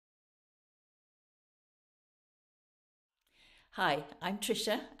Hi, I'm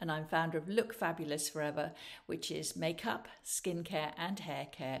Tricia and I'm founder of Look Fabulous Forever, which is makeup, skincare and hair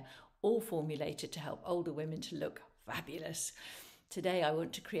care, all formulated to help older women to look fabulous. Today I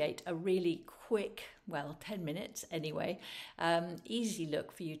want to create a really quick, well, 10 minutes anyway, easy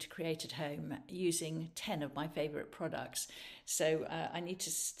look for you to create at home using 10 of my favourite products. So I need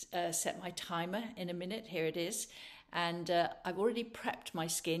to set my timer in a minute. Here it is. And I've already prepped my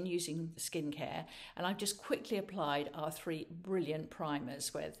skin using skincare, and I've just quickly applied our three brilliant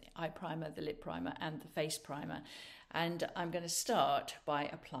primers with eye primer, the lip primer and the face primer. And I'm going to start by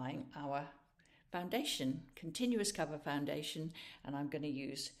applying our foundation, continuous cover foundation, and I'm going to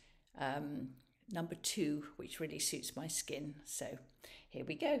use number 2, which really suits my skin. So here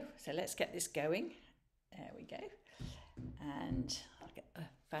we go. So let's get this going. There we go. And I'll get the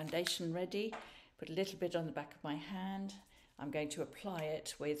foundation ready. Put a little bit on the back of my hand. I'm going to apply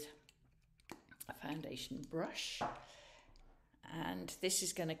it with a foundation brush. And this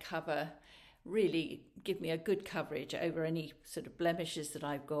is going to cover, really give me a good coverage over any sort of blemishes that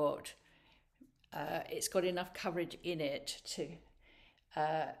I've got. It's got enough coverage in it to,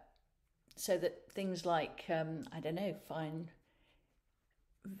 so that things like, I don't know, fine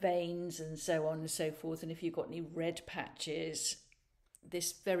veins and so on and so forth. And if you've got any red patches,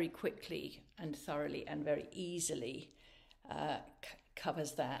 this very quickly and thoroughly and very easily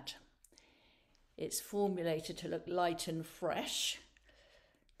covers that. It's formulated to look light and fresh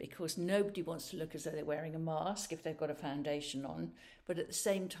because nobody wants to look as though they're wearing a mask if they've got a foundation on, but at the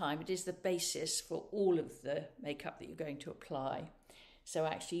same time it is the basis for all of the makeup that you're going to apply. So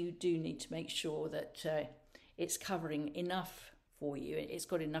actually you do need to make sure that it's covering enough for you, it's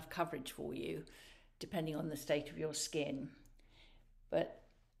got enough coverage for you depending on the state of your skin. But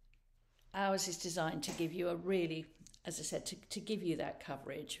ours is designed to give you a really, as I said, to give you that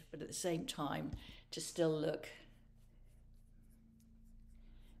coverage, but at the same time to still look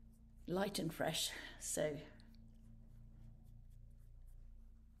light and fresh. So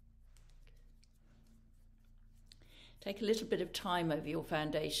take a little bit of time over your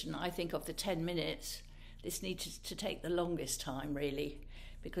foundation. I think of the 10 minutes, this needs to take the longest time really,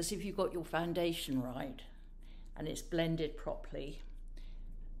 because if you've got your foundation right and it's blended properly,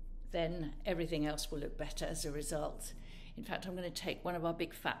 then everything else will look better as a result. In fact, I'm going to take one of our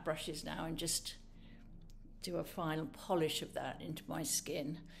big fat brushes now and just do a final polish of that into my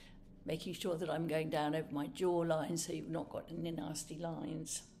skin, making sure that I'm going down over my jawline so you've not got any nasty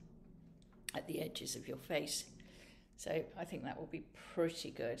lines at the edges of your face. So I think that will be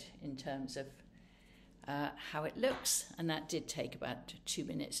pretty good in terms of how it looks, and that did take about 2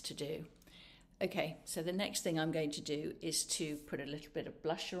 minutes to do. Okay, so the next thing I'm going to do is to put a little bit of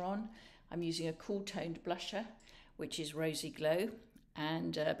blusher on. I'm using a cool toned blusher, which is Rosy Glow,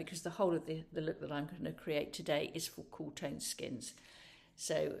 and because the whole of the look that I'm going to create today is for cool toned skins.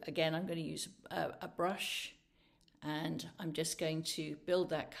 So again, I'm going to use a brush, and I'm just going to build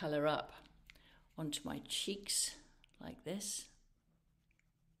that colour up onto my cheeks like this.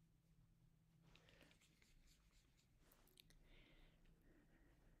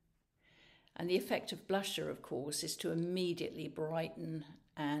 And the effect of blusher, of course, is to immediately brighten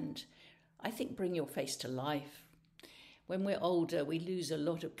and I think bring your face to life. When we're older, we lose a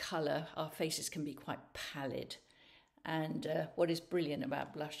lot of colour. Our faces can be quite pallid. And what is brilliant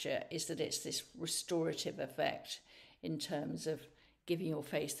about blusher is that it's this restorative effect in terms of giving your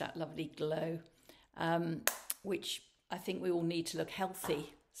face that lovely glow, which I think we all need to look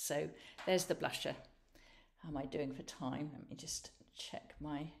healthy. So there's the blusher. How am I doing for time? Let me just check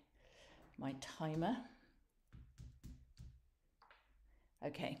my timer.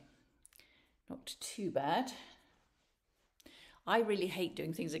 Okay, not too bad. I really hate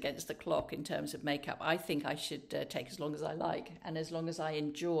doing things against the clock in terms of makeup. I think I should take as long as I like and as long as I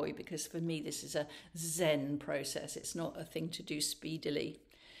enjoy, because for me this is a Zen process. It's not a thing to do speedily.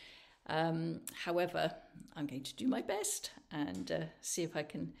 However, I'm going to do my best and see if I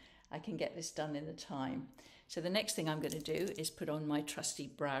can get this done in the time. So the next thing I'm going to do is put on my trusty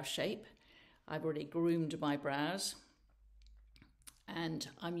brow shape. I've already groomed my brows and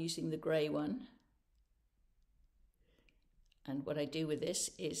I'm using the grey one. And what I do with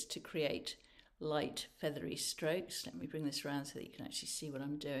this is to create light feathery strokes. Let me bring this around so that you can actually see what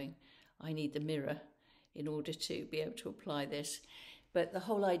I'm doing. I need the mirror in order to be able to apply this. But the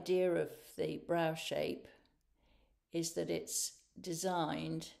whole idea of the brow shape is that it's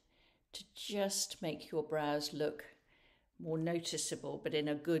designed to just make your brows look more noticeable, but in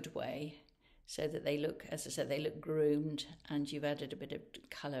a good way, so that they look, as I said, they look groomed and you've added a bit of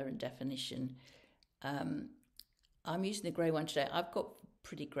colour and definition. I'm using the grey one today. I've got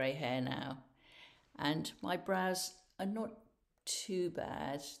pretty grey hair now, and my brows are not too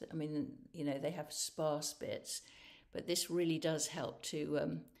bad. I mean, you know, they have sparse bits, but this really does help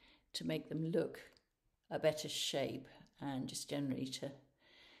to make them look a better shape and just generally to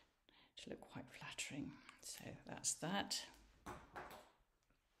look quite flattering. So that's that.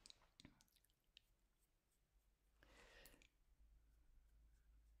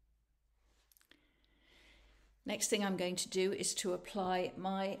 Next thing I'm going to do is to apply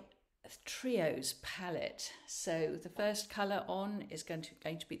my Trios palette. So the first colour on is going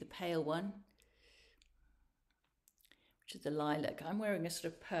to be the pale one, which is the lilac. I'm wearing a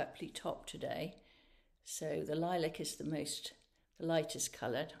sort of purpley top today, so the lilac is the lightest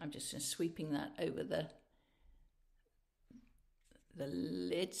coloured. I'm just sweeping that over the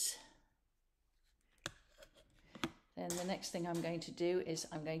lids. Then the next thing I'm going to do is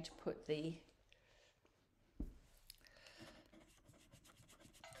I'm going to put the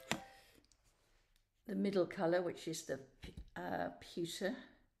middle colour, which is the pewter,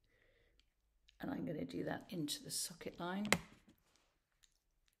 and I'm going to do that into the socket line.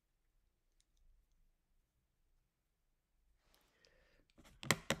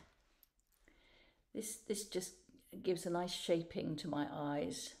 This just gives a nice shaping to my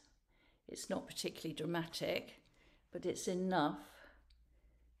eyes. It's not particularly dramatic, but it's enough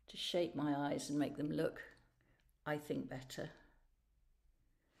to shape my eyes and make them look, I think, better.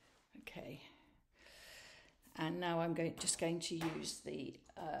 Okay. And now I'm just going to use the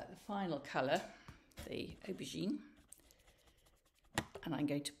final colour, the aubergine, and I'm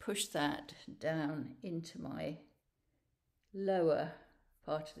going to push that down into my lower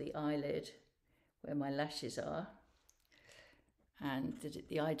part of the eyelid where my lashes are. And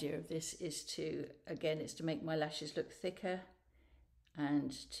the idea of this is to make my lashes look thicker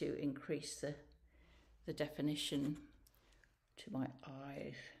and to increase the definition to my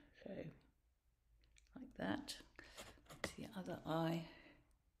eyes. So like that. To the other eye.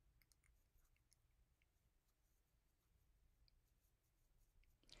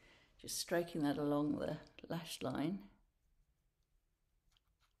 Just stroking that along the lash line.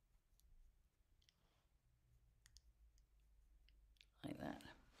 Like that.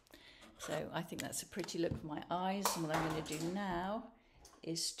 So I think that's a pretty look for my eyes, and what I'm going to do now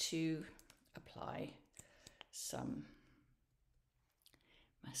is to apply some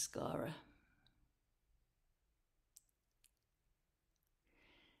mascara.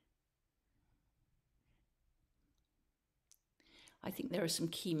 I think there are some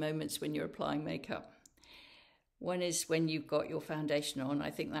key moments when you're applying makeup. One is when you've got your foundation on. I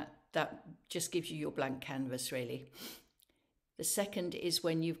think that just gives you your blank canvas, really. The second is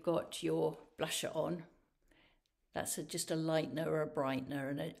when you've got your blusher on. That's just a lightener or a brightener,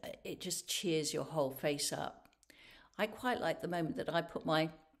 and it just cheers your whole face up. I quite like the moment that I put my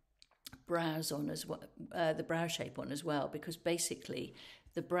brows on as well, the brow shape on as well, because basically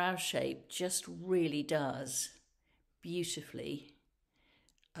the brow shape just really does beautifully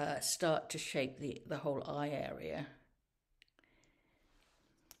start to shape the whole eye area.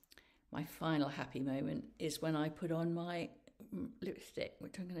 My final happy moment is when I put on my lipstick,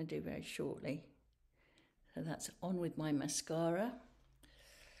 which I'm going to do very shortly. So that's on with my mascara.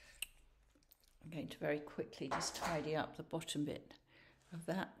 I'm going to very quickly just tidy up the bottom bit of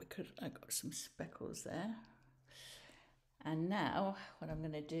that because I've got some speckles there. And now what I'm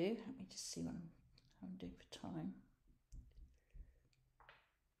going to do, let me just see what I'm doing for time.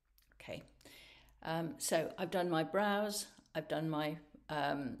 Okay, so I've done my brows, I've done my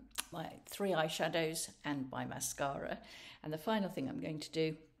my 3 eyeshadows and my mascara, and the final thing I'm going to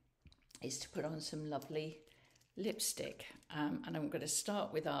do is to put on some lovely lipstick, and I'm going to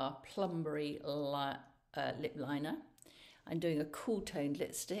start with our Plumberry Lip Liner. I'm doing a cool toned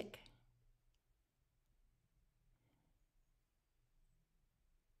lipstick.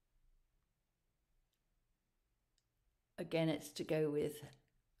 Again, it's to go with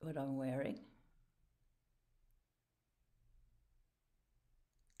what I'm wearing.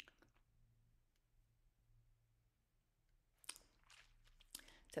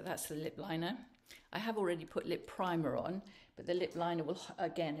 So that's the lip liner. I have already put lip primer on, but the lip liner will,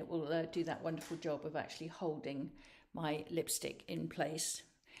 again, it will do that wonderful job of actually holding my lipstick in place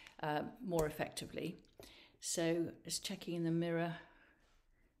more effectively. So just checking in the mirror,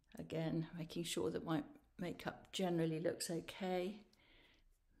 again, making sure that my makeup generally looks okay.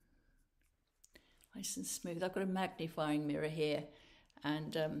 Nice and smooth. I've got a magnifying mirror here,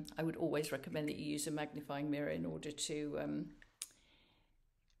 and I would always recommend that you use a magnifying mirror in order to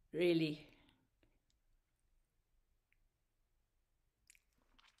really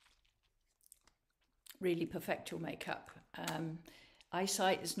perfect your makeup.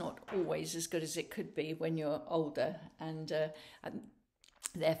 eyesight is not always as good as it could be when you're older, and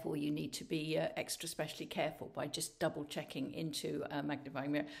therefore you need to be extra specially careful by just double checking into a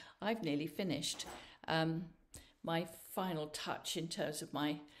magnifying mirror. I've nearly finished. My final touch in terms of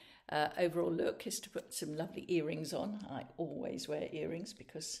my overall look is to put some lovely earrings on. I always wear earrings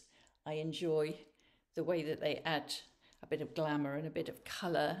because I enjoy the way that they add a bit of glamour and a bit of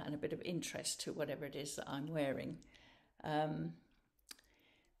colour and a bit of interest to whatever it is that I'm wearing.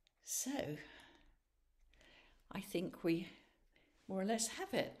 So I think we more or less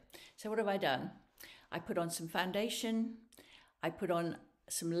have it. So what have I done? I put on some foundation. I put on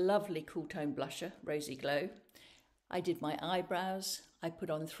some lovely cool tone blusher, Rosy Glow. I did my eyebrows. I put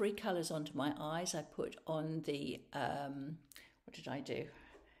on 3 colours onto my eyes. I put on the, what did I do?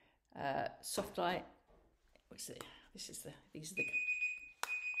 Soft light. What's it? These are the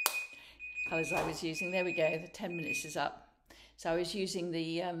colours I was using. There we go. The 10 minutes is up. So I was using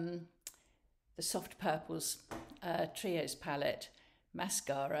the soft purples, Trios palette,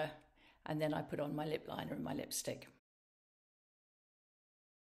 mascara, and then I put on my lip liner and my lipstick.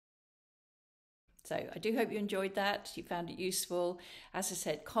 So I do hope you enjoyed that, you found it useful. As I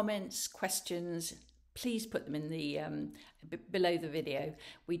said, comments, questions, please put them in the below the video.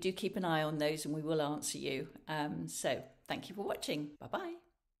 We do keep an eye on those and we will answer you. So thank you for watching. Bye-bye.